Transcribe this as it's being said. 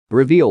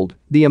revealed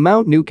the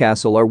amount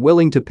Newcastle are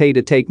willing to pay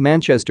to take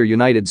Manchester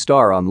United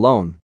star on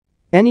loan.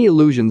 Any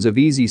illusions of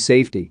easy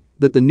safety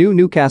that the new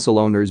Newcastle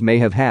owners may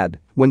have had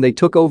when they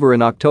took over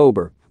in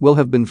October will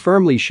have been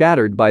firmly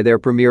shattered by their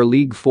Premier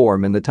League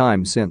form in the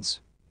time since.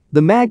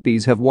 The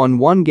Magpies have won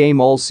one game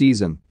all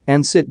season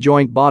and sit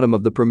joint bottom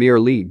of the Premier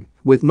League,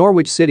 with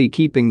Norwich City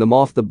keeping them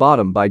off the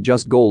bottom by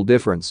just goal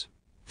difference.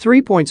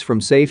 3 points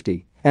from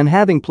safety, and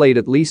having played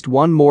at least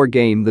one more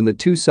game than the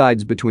two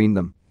sides between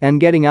them,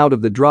 and getting out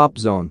of the drop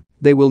zone,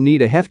 they will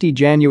need a hefty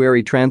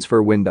January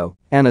transfer window,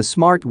 and a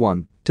smart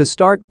one, to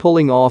start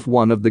pulling off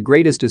one of the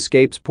greatest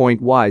escapes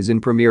point-wise in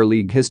Premier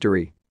League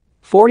history.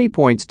 40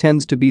 points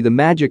tends to be the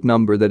magic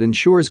number that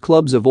ensures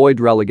clubs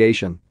avoid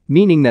relegation,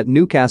 meaning that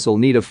Newcastle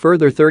need a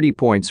further 30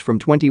 points from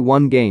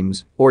 21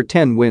 games, or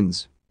 10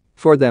 wins.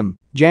 For them,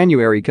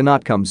 January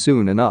cannot come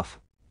soon enough.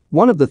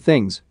 One of the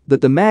things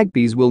that the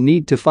Magpies will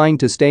need to find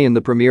to stay in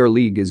the Premier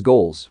League is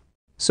goals.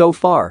 So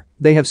far,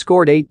 they have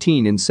scored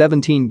 18 in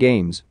 17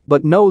 games,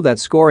 but know that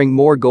scoring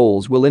more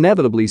goals will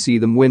inevitably see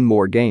them win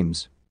more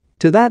games.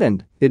 To that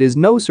end, it is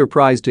no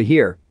surprise to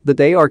hear that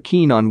they are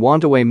keen on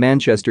wantaway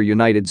Manchester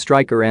United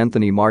striker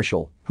Anthony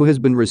Martial, who has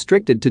been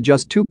restricted to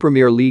just 2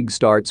 Premier League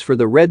starts for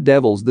the Red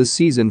Devils this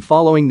season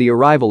following the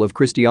arrival of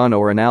Cristiano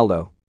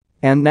Ronaldo.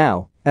 And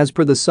now, as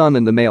per the Sun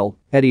and the Mail,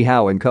 Eddie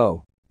Howe and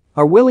co.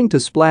 are willing to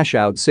splash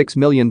out £6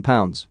 million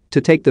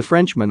to take the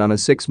Frenchman on a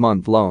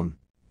 6-month loan.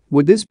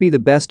 Would this be the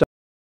best